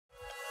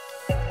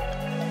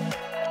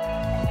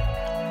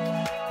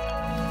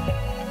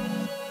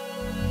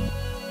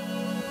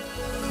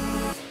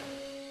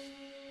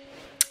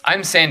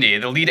I'm Sandy,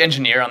 the lead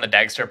engineer on the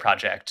Dagster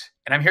project,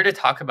 and I'm here to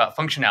talk about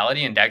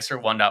functionality in Dagster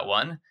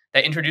 1.1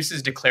 that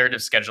introduces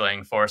declarative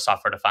scheduling for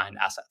software-defined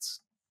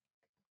assets.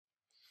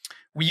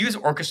 We use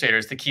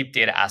orchestrators to keep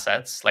data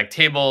assets, like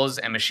tables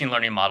and machine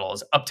learning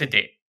models, up to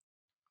date.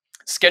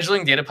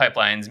 Scheduling data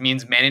pipelines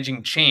means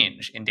managing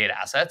change in data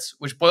assets,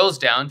 which boils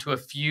down to a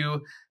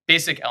few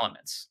basic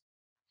elements.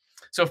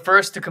 So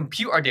first, to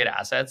compute our data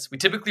assets, we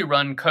typically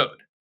run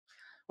code.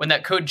 When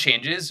that code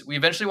changes, we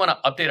eventually want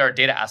to update our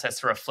data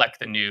assets to reflect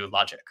the new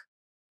logic.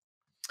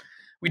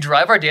 We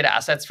derive our data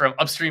assets from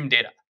upstream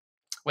data.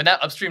 When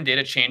that upstream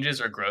data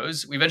changes or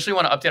grows, we eventually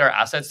want to update our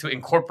assets to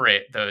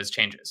incorporate those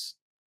changes.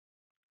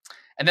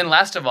 And then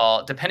last of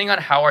all, depending on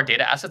how our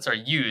data assets are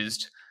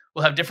used,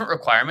 we'll have different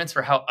requirements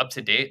for how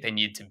up-to-date they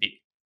need to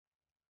be.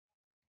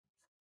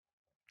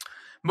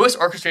 Most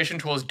orchestration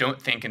tools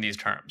don't think in these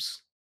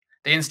terms.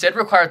 They instead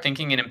require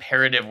thinking in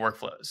imperative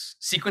workflows,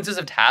 sequences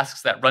of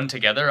tasks that run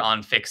together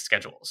on fixed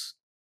schedules.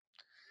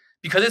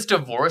 Because it's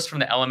divorced from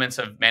the elements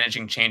of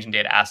managing change in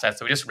data assets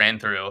that we just ran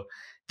through,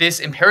 this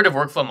imperative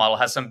workflow model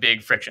has some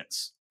big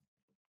frictions.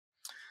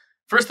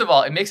 First of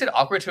all, it makes it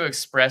awkward to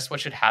express what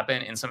should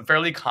happen in some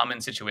fairly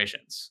common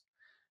situations.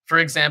 For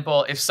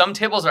example, if some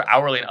tables are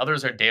hourly and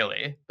others are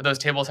daily, but those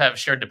tables have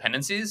shared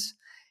dependencies,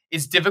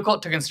 it's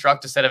difficult to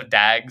construct a set of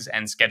DAGs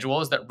and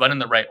schedules that run in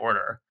the right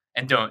order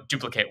and don't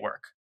duplicate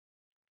work.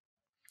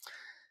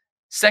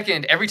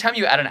 Second, every time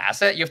you add an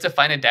asset, you have to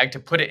find a DAG to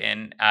put it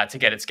in to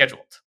get it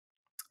scheduled.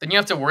 Then you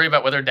have to worry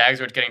about whether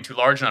DAGs are getting too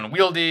large and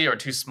unwieldy or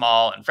too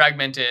small and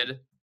fragmented.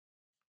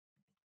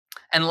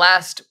 And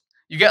last,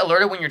 you get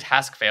alerted when your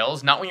task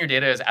fails, not when your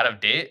data is out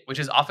of date, which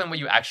is often what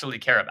you actually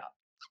care about.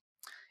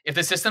 If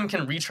the system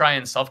can retry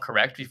and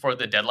self-correct before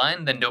the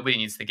deadline, then nobody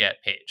needs to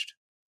get paged.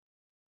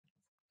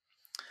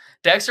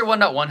 Dagster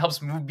 1.1 helps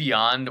move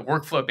beyond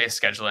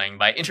workflow-based scheduling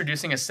by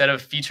introducing a set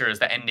of features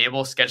that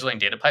enable scheduling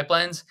data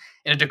pipelines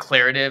in a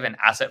declarative and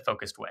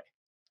asset-focused way.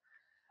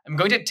 I'm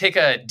going to take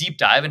a deep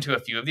dive into a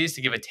few of these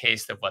to give a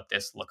taste of what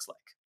this looks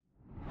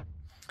like.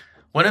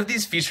 One of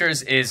these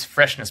features is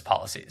freshness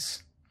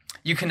policies.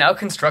 You can now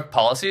construct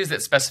policies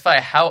that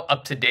specify how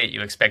up-to-date you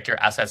expect your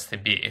assets to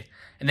be,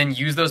 and then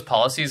use those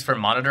policies for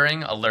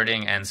monitoring,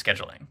 alerting, and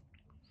scheduling.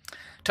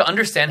 To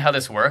understand how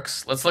this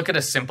works, let's look at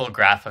a simple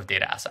graph of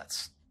data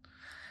assets.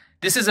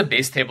 This is a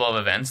base table of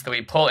events that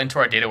we pull into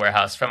our data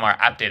warehouse from our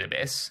app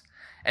database,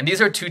 and these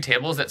are two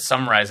tables that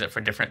summarize it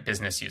for different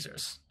business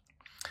users.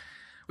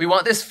 We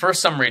want this first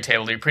summary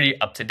table to be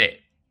pretty up-to-date.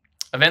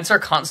 Events are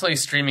constantly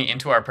streaming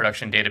into our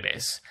production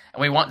database,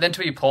 and we want them to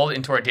be pulled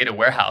into our data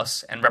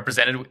warehouse and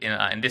represented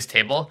in this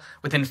table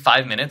within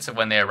 5 minutes of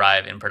when they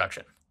arrive in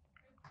production.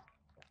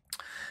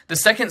 The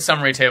second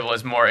summary table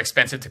is more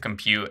expensive to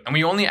compute, and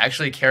we only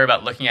actually care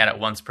about looking at it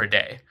once per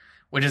day,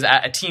 which is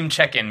at a team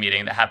check-in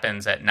meeting that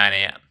happens at 9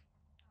 a.m.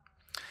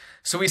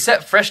 So we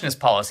set freshness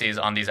policies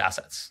on these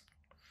assets.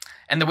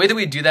 And the way that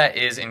we do that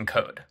is in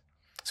code.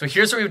 So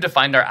here's where we've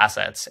defined our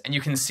assets, and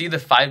you can see the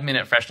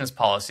 5-minute freshness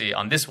policy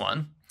on this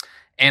one,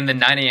 and the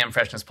 9 a.m.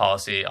 freshness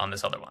policy on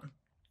this other one.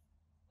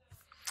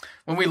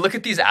 When we look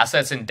at these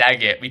assets in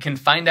Dagit, we can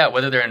find out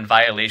whether they're in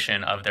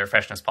violation of their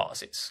freshness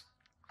policies.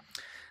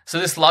 So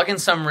this login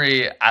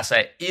summary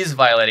asset is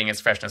violating its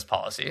freshness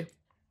policy.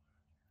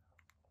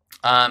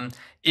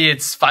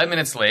 It's 5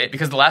 minutes late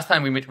because the last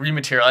time we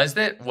rematerialized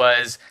it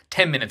was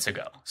 10 minutes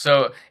ago.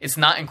 So it's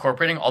not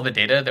incorporating all the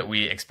data that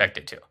we expect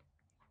it to.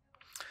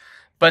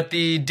 But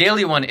the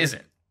daily one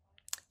isn't.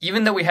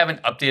 Even though we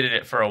haven't updated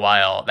it for a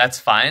while, that's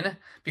fine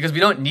because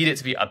we don't need it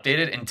to be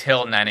updated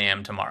until 9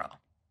 a.m. tomorrow.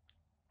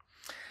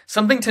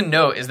 Something to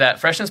note is that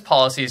freshness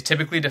policies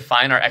typically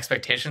define our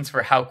expectations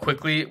for how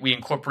quickly we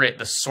incorporate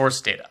the source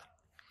data.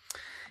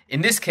 In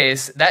this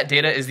case, that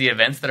data is the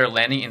events that are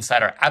landing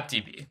inside our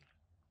AppDB.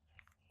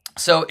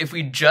 So if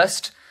we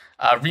just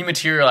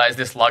rematerialize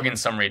this login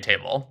summary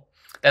table,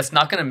 that's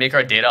not going to make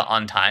our data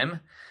on time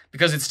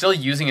because it's still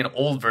using an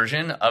old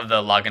version of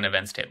the login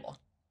events table.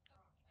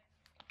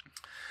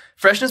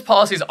 Freshness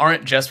policies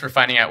aren't just for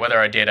finding out whether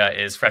our data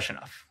is fresh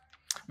enough.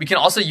 We can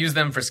also use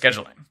them for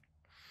scheduling.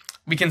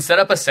 We can set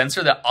up a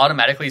sensor that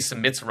automatically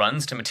submits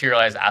runs to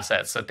materialize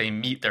assets so that they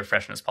meet their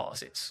freshness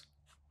policies.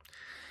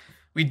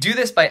 We do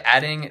this by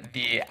adding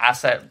the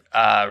asset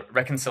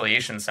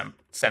reconciliation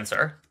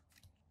sensor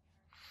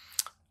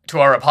to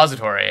our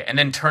repository and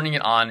then turning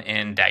it on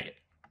in Dagit.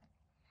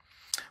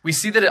 We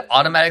see that it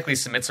automatically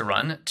submits a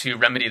run to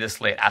remedy this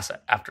late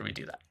asset after we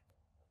do that.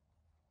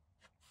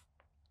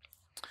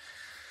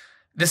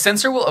 The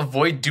sensor will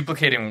avoid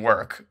duplicating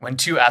work when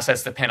two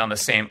assets depend on the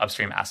same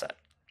upstream asset.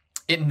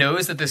 It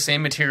knows that the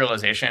same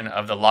materialization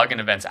of the login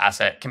events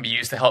asset can be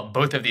used to help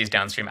both of these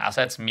downstream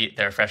assets meet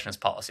their freshness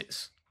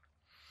policies.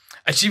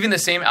 Achieving the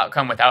same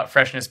outcome without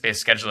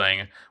freshness-based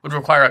scheduling would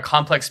require a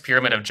complex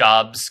pyramid of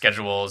jobs,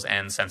 schedules,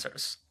 and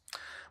sensors.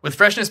 With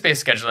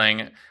freshness-based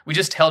scheduling, we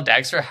just tell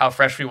Dagster how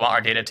fresh we want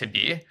our data to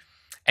be,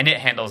 and it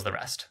handles the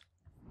rest.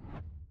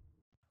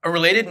 A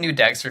related new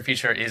Dagster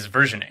feature is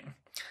versioning.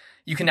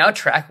 You can now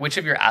track which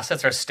of your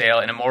assets are stale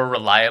in a more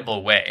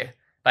reliable way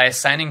by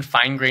assigning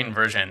fine-grained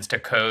versions to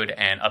code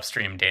and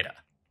upstream data.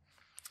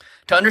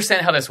 To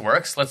understand how this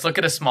works, let's look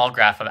at a small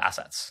graph of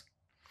assets.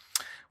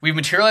 We've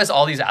materialized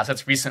all these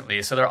assets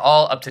recently, so they're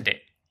all up to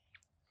date.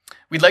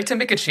 We'd like to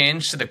make a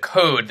change to the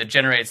code that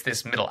generates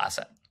this middle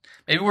asset.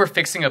 Maybe we're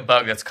fixing a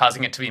bug that's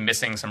causing it to be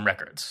missing some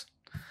records.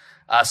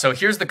 So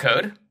here's the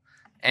code,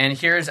 and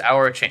here's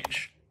our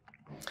change.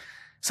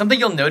 Something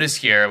you'll notice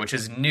here, which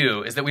is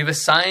new, is that we've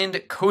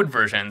assigned code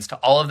versions to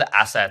all of the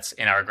assets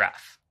in our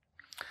graph.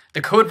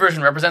 The code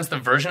version represents the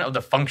version of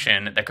the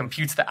function that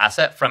computes the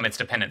asset from its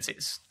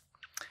dependencies.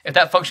 If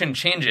that function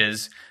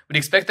changes, we'd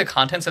expect the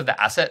contents of the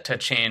asset to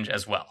change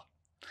as well.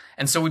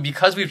 And so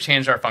because we've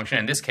changed our function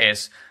in this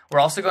case, we're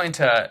also going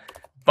to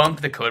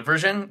bump the code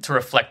version to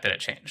reflect that it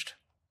changed.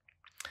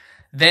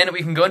 Then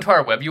we can go into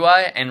our web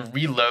UI and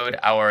reload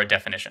our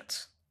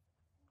definitions.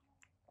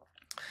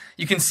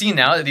 You can see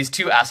now that these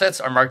two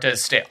assets are marked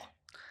as stale.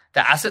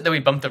 The asset that we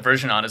bumped the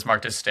version on is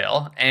marked as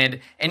stale, and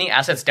any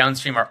assets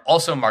downstream are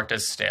also marked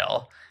as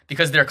stale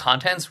because their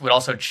contents would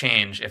also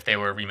change if they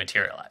were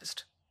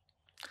rematerialized.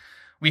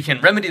 We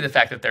can remedy the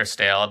fact that they're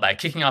stale by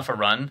kicking off a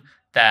run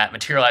that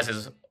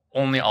materializes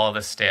only all of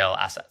the stale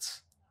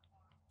assets.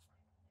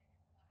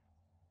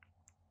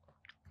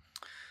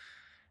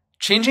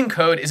 Changing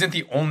code isn't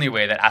the only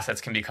way that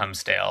assets can become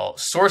stale.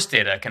 Source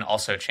data can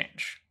also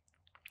change.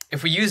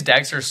 If we use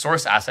Dagster's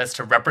source assets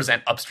to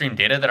represent upstream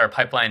data that our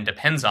pipeline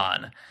depends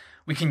on,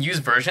 we can use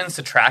versions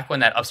to track when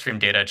that upstream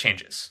data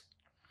changes.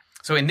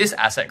 So in this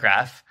asset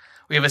graph,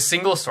 we have a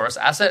single source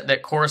asset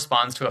that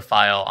corresponds to a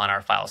file on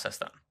our file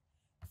system.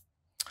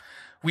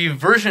 We've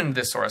versioned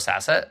this source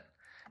asset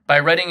by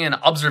writing an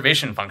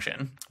observation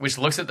function, which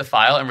looks at the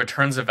file and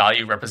returns a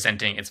value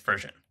representing its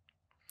version.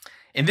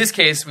 In this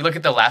case, we look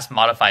at the last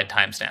modified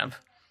timestamp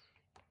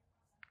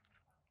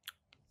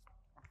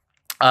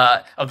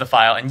of the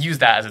file and use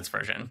that as its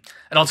version.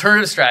 An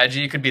alternative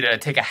strategy could be to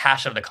take a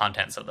hash of the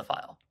contents of the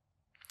file.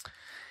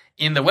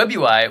 In the web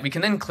UI, we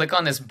can then click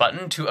on this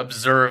button to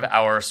observe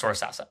our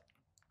source asset.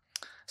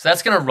 So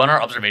that's going to run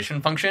our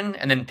observation function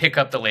and then pick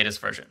up the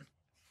latest version.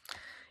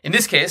 In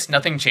this case,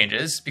 nothing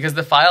changes because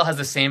the file has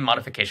the same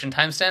modification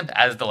timestamp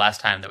as the last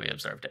time that we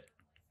observed it.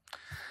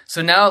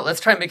 So now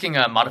let's try making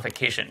a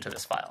modification to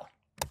this file.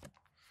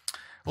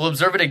 We'll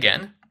observe it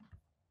again.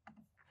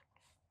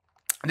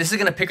 This is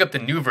going to pick up the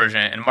new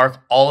version and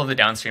mark all of the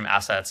downstream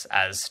assets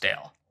as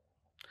stale.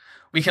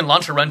 We can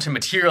launch a run to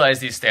materialize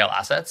these stale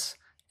assets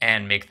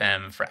and make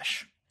them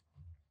fresh.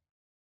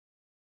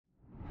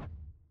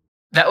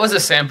 That was a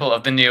sample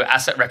of the new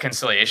asset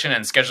reconciliation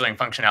and scheduling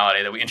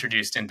functionality that we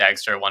introduced in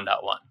Dagster 1.1.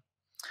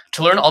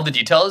 To learn all the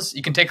details,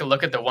 you can take a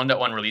look at the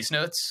 1.1 release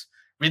notes,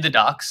 read the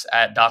docs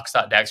at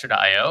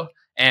docs.dagster.io,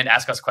 and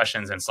ask us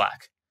questions in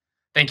Slack.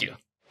 Thank you.